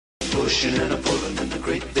pushing and a pulling in the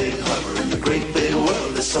great big harbor. In the great big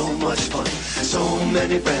world, there's so much fun. So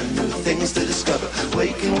many brand new things to discover.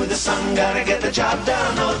 Waking with the sun, gotta get the job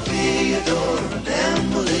done. Oh, Theodore and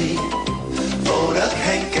Emily, Bodak,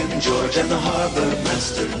 Hank and George, and the harbor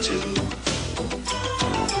master too.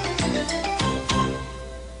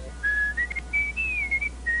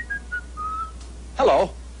 Hello.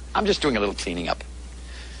 I'm just doing a little cleaning up.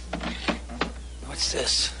 What's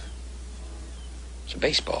this? It's a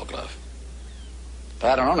baseball glove.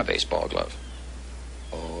 But I don't own a baseball glove.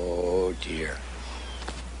 Oh, dear.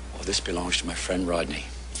 Oh, this belongs to my friend Rodney.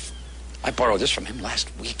 I borrowed this from him last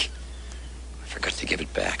week. I forgot to give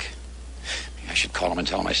it back. Maybe I should call him and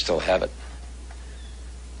tell him I still have it.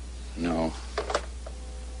 No.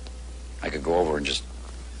 I could go over and just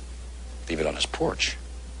leave it on his porch.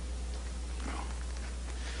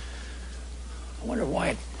 I wonder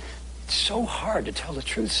why it's so hard to tell the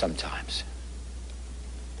truth sometimes.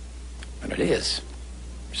 But it is.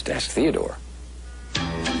 Just ask Theodore.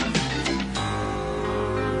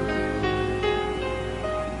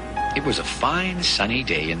 It was a fine, sunny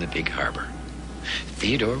day in the big harbor.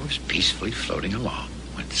 Theodore was peacefully floating along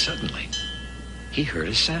when suddenly he heard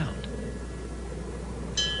a sound.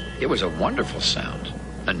 It was a wonderful sound,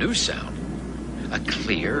 a new sound, a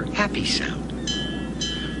clear, happy sound.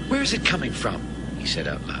 "Where's it coming from?" he said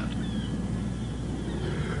out loud.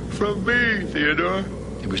 "From me, Theodore."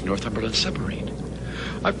 It was Northumberland's submarine.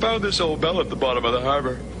 "I found this old bell at the bottom of the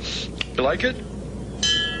harbor. You like it?"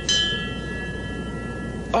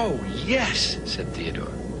 "Oh, yes," said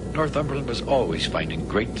Theodore. Northumberland was always finding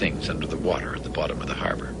great things under the water at the bottom of the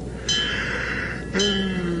harbor.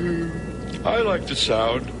 "I like the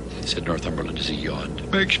sound," said Northumberland as he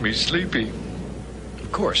yawned. "Makes me sleepy."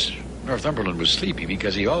 Of course, Northumberland was sleepy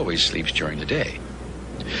because he always sleeps during the day.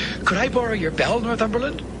 "Could I borrow your bell,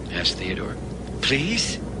 Northumberland?" asked Theodore.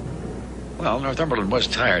 "Please?" Well, Northumberland was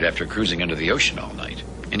tired after cruising under the ocean all night,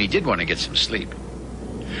 and he did want to get some sleep.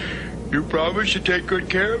 "You promise to take good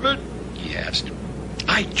care of it?" he asked.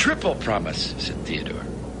 "I triple promise," said Theodore.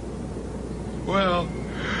 "Well,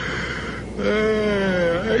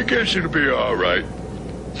 I guess it'll be all right,"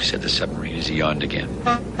 said the submarine as he yawned again.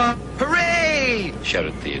 "Hooray!"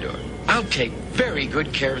 shouted Theodore. "I'll take very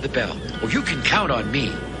good care of the bell. Oh, you can count on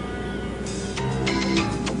me."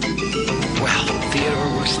 Well,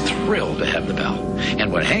 Theodore was thrilled to have the bell,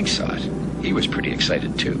 and when Hank saw it, he was pretty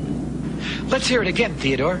excited too. "Let's hear it again,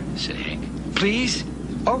 Theodore," said Hank. "Please?"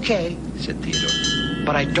 "Okay," said Theodore.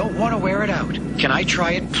 "But I don't want to wear it out. Can I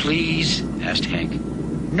try it, please?" asked Hank.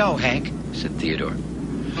 "No, Hank," said Theodore.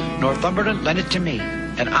 "Northumberland lent it to me,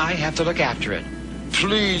 and I have to look after it."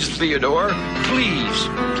 "Please, Theodore, please,"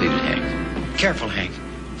 pleaded Hank. "Careful, Hank,"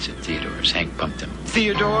 said Theodore as Hank bumped him.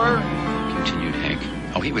 "Theodore," continued Hank.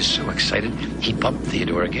 Oh, he was so excited, he bumped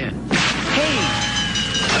Theodore again. "Hey!"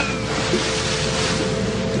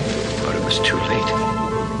 But it was too late.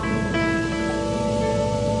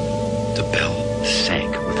 The bell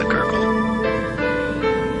sank with a gurgle.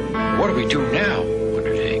 "What do we do now?"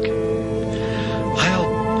 wondered Hank.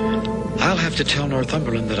 I'll have to tell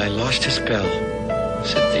Northumberland that I lost his bell,"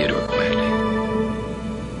 said Theodore quietly.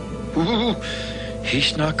 "Ooh,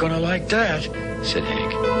 he's not going to like that," said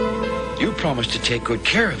Hank. "You promised to take good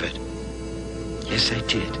care of it." "Yes, I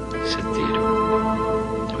did," said Theodore.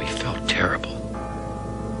 Oh, he felt terrible.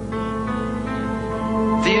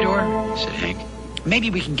 "Theodore," said Hank, "maybe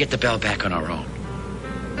we can get the bell back on our own."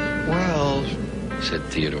 "Well," said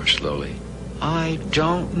Theodore slowly, "I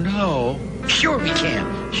don't know." "Sure we can,"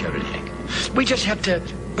 shouted Hank. We just have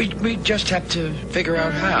to figure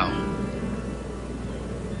out how."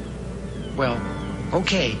 "Well,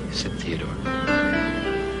 okay," said Theodore.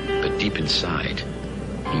 But deep inside,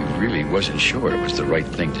 he really wasn't sure it was the right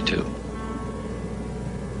thing to do.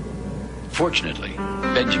 Fortunately,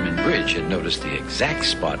 Benjamin Bridge had noticed the exact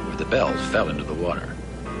spot where the bell fell into the water.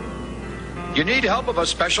 "You need help of a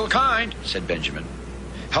special kind," said Benjamin.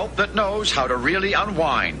 "Help that knows how to really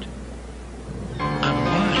unwind."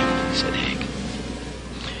 "Unwind," said Hank.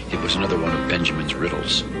 It was another one of Benjamin's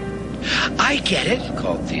riddles. "I get it,"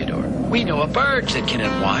 called Theodore. "We know a barge that can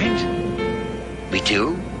unwind." "We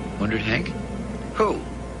do?" wondered Hank. "Who?"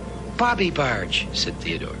 "Bobby Barge," said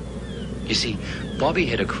Theodore. You see, Bobby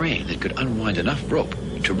had a crane that could unwind enough rope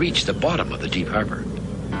to reach the bottom of the deep harbor.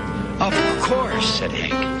 "Of course," said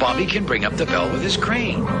Hank. "Bobby can bring up the bell with his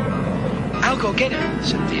crane." "I'll go get it,"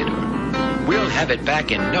 said Theodore. "We'll have it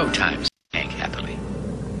back in no time," said Hank happily.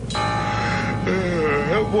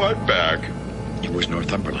 What back?" It was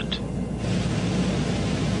Northumberland.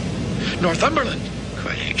 "Northumberland!"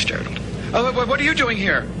 cried Hank, startled. "What are you doing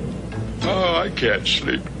here?" "Oh, I can't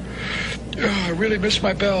sleep. Oh, I really miss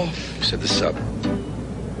my bell, said the sub.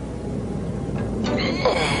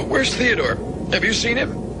 Oh, where's Theodore? Have you seen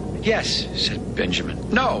him? Yes, said Benjamin.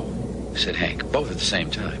 No, said Hank, both at the same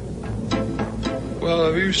time. Well,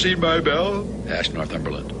 have you seen my bell? Asked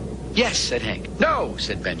Northumberland. Yes, said Hank. No,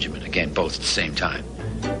 said Benjamin, again, both at the same time.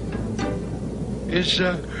 Is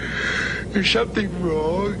something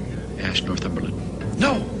wrong? Asked Northumberland.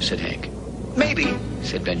 No, said Hank. Maybe,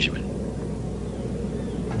 said Benjamin.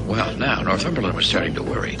 Well, now Northumberland was starting to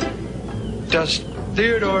worry. Does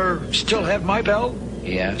Theodore still have my bell?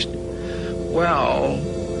 He asked. Well,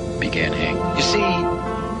 began Hank. You see...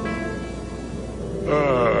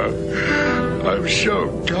 I'm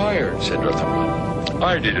so tired, said Northumberland.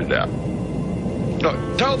 I need a nap. No,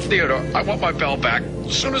 tell Theodore I want my bell back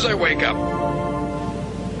as soon as I wake up.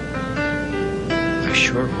 I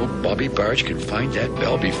sure hope Bobby Barge can find that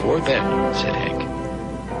bell before then, said Hank.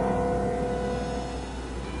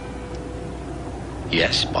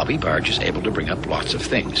 Yes, Bobby Barge is able to bring up lots of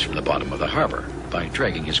things from the bottom of the harbor by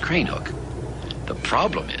dragging his crane hook. The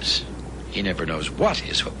problem is, he never knows what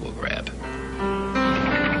his hook will grab.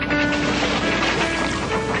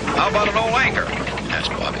 How about an old anchor?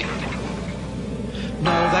 Asked Bobby.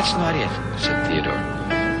 No, that's not it, said Theodore,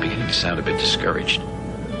 beginning to sound a bit discouraged.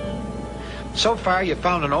 So far, you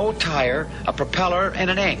found an old tire, a propeller, and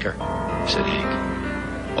an anchor, said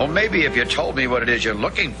Hank. Well, maybe if you told me what it is you're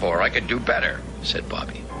looking for, I could do better, said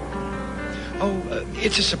Bobby. Oh,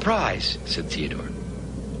 it's a surprise, said Theodore.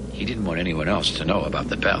 He didn't want anyone else to know about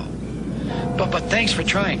the bell. But thanks for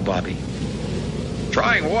trying, Bobby.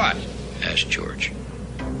 Trying what? Asked George.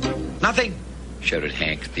 Nothing, shouted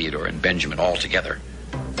Hank, Theodore, and Benjamin all together.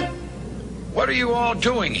 What are you all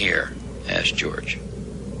doing here? Asked George.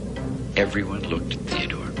 Everyone looked at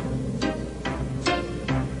Theodore.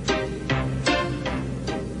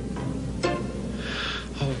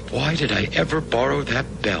 Oh, why did I ever borrow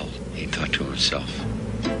that bell? He thought to himself.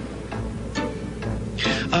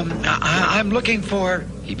 I'm looking for,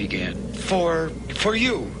 he began, for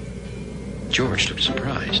you. George looked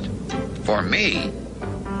surprised. For me?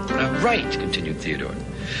 Right, continued Theodore.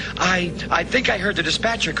 I think I heard the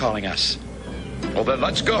dispatcher calling us. Well, then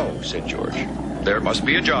let's go, said George. There must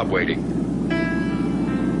be a job waiting.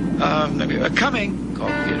 Coming,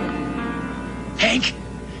 called Theodore. Hank,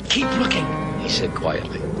 keep looking, he said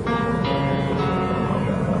quietly.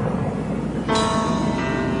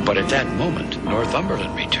 But at that moment,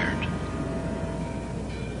 Northumberland returned.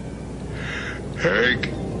 Hank,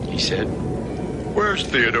 he said. Where's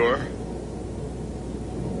Theodore?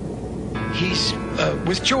 He's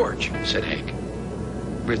with George, said Hank.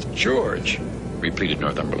 With George? Repeated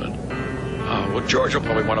Northumberland. Well, George will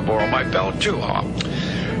probably want to borrow my bell, too, huh?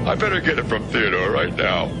 I better get it from Theodore right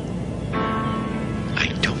now. I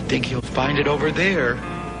don't think he'll find it over there,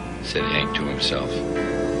 said Hank to himself.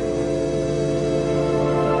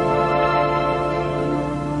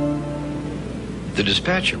 The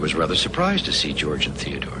dispatcher was rather surprised to see George and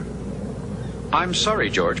Theodore. I'm sorry,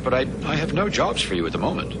 George, but I have no jobs for you at the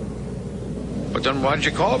moment. But then why did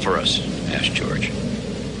you call for us? Asked George.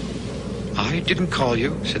 I didn't call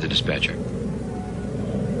you, said the dispatcher.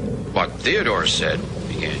 What Theodore said,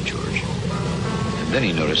 began George. And then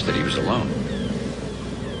he noticed that he was alone.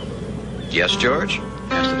 Yes, George?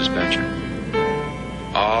 Asked the dispatcher.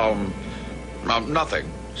 Nothing,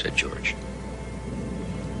 said George.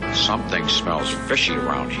 Something smells fishy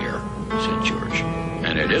around here, said George.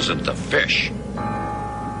 And it isn't the fish.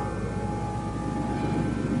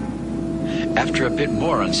 After a bit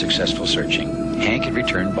more unsuccessful searching, Hank had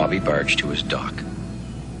returned Bobby Barge to his dock.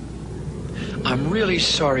 I'm really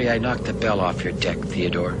sorry I knocked the bell off your deck,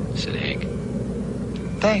 Theodore, said Hank.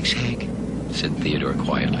 Thanks, Hank, said Theodore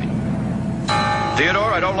quietly.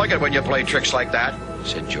 Theodore, I don't like it when you play tricks like that,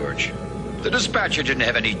 said George. The dispatcher didn't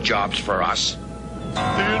have any jobs for us.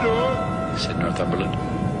 Theodore, said Northumberland.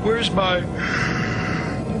 Where's my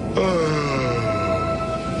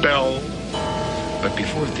bell? But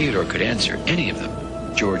before Theodore could answer any of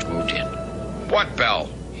them, George moved in. What bell?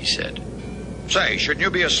 He said. Say, shouldn't you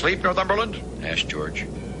be asleep, Northumberland? Asked George.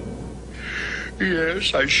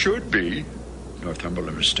 Yes, I should be.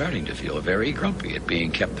 Northumberland was starting to feel very grumpy at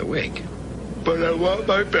being kept awake. But I want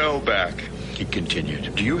my bell back, he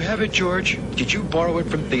continued. Do you have it, George? Did you borrow it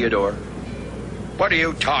from Theodore? What are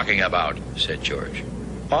you talking about? Said George.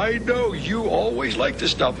 I know you always like the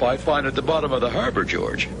stuff I find at the bottom of the harbor,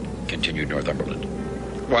 George, continued Northumberland.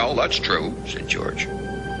 Well, that's true, said George.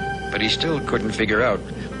 But he still couldn't figure out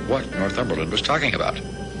what Northumberland was talking about.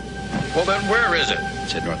 Well, then where is it?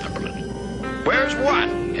 Said Northumberland. Where's what?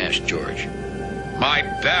 Asked George. My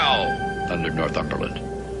bell, thundered Northumberland.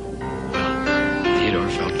 Well, Theodore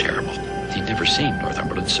felt terrible. He He'd never seen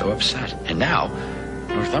Northumberland so upset. And now,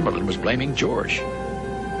 Northumberland was blaming George.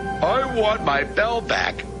 "I want my bell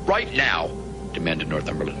back right now," demanded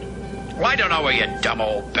Northumberland. "Well, I don't know where your dumb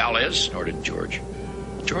old bell is," snorted George.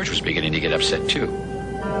 George was beginning to get upset, too.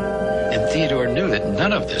 And Theodore knew that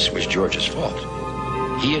none of this was George's fault.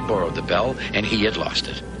 He had borrowed the bell, and he had lost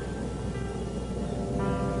it.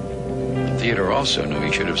 Theodore also knew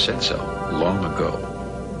he should have said so long ago.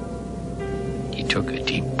 He took a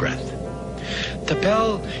deep breath. "The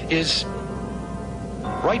bell is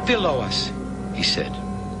right below us," he said.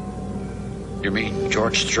 "You mean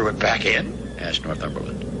George threw it back in?" asked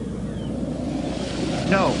Northumberland.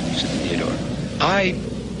 "No," said Theodore. "I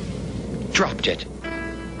dropped it."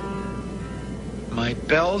 "My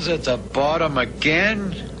bell's at the bottom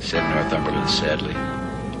again," said Northumberland sadly.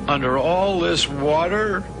 "Under all this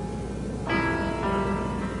water?"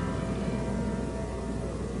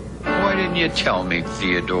 "Why didn't you tell me,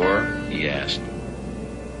 Theodore?" he asked.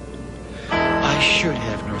 "I should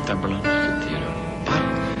have, Northumberland," said Theodore. "But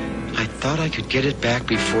I thought I could get it back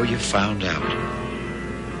before you found out."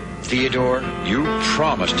 "Theodore, you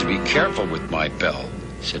promised to be careful with my bell,"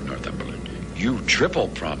 said Northumberland. "You triple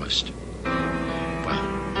promised." Well,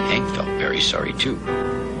 Hank felt very sorry, too.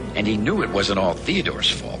 And he knew it wasn't all Theodore's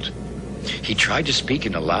fault. He tried to speak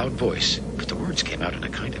in a loud voice, but the words came out in a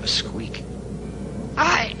kind of a squeak.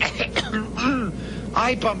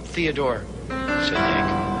 I bumped Theodore," said Hank.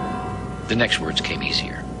 The next words came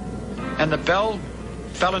easier. "And the bell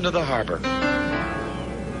fell into the harbor."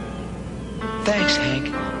 "Thanks,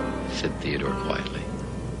 Hank," said Theodore quietly.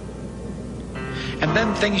 "And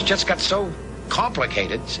then things just got so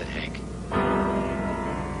complicated," said Hank.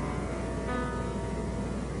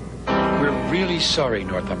 "We're really sorry,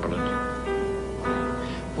 Northumberland."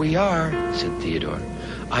 "We are," said Theodore.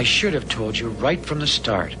 "I should have told you right from the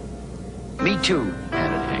start." "Me too,"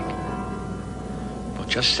 added Hank. Well,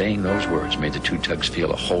 just saying those words made the two tugs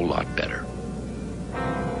feel a whole lot better.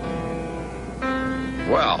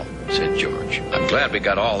 "Well," said George, "I'm glad we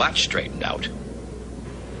got all that straightened out."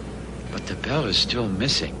 "But the bell is still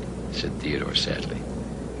missing," said Theodore sadly.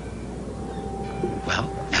 Well,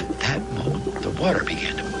 at that moment, the water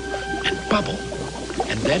began to move and bubble.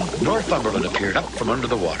 And then Northumberland appeared up from under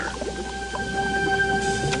the water.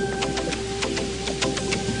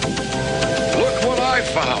 "Look what I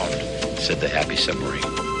found," said the happy submarine.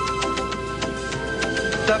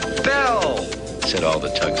 "The bell," said all the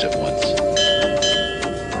tugs at once.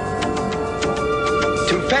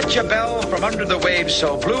 "To fetch a bell from under the waves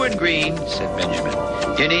so blue and green," said Benjamin,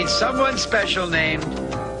 "you need someone special named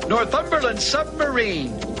Northumberland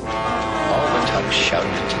Submarine." All the tugs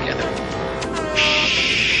shouted it together.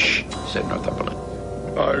 "Shh," said Northumberland.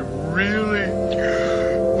 "I'm really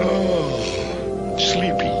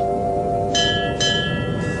sleepy."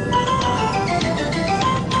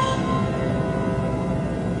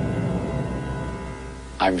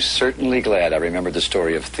 I'm certainly glad I remembered the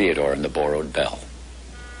story of Theodore and the borrowed bell.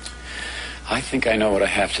 I think I know what I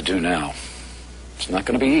have to do now. It's not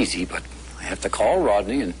going to be easy, but I have to call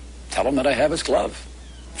Rodney and tell him that I have his glove.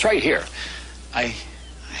 It's right here. I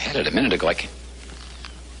had it a minute ago.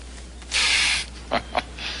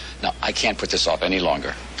 No, I can't put this off any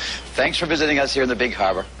longer. Thanks for visiting us here in the Big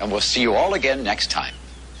Harbor, and we'll see you all again next time.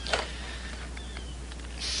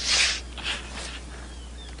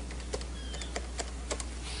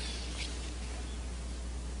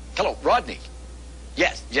 Hello, Rodney.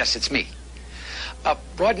 Yes, it's me.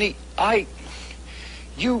 Rodney, have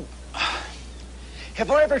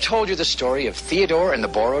I ever told you the story of Theodore and the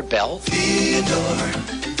borrowed bell? Theodore,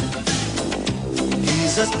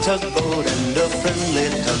 he's a tugboat and a friendly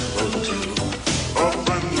tugboat too. A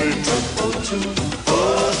friendly tugboat too.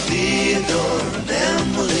 Oh, Theodore and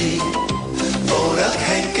Emily, Bodak,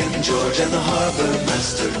 Hank and George and the harbor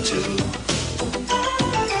master too.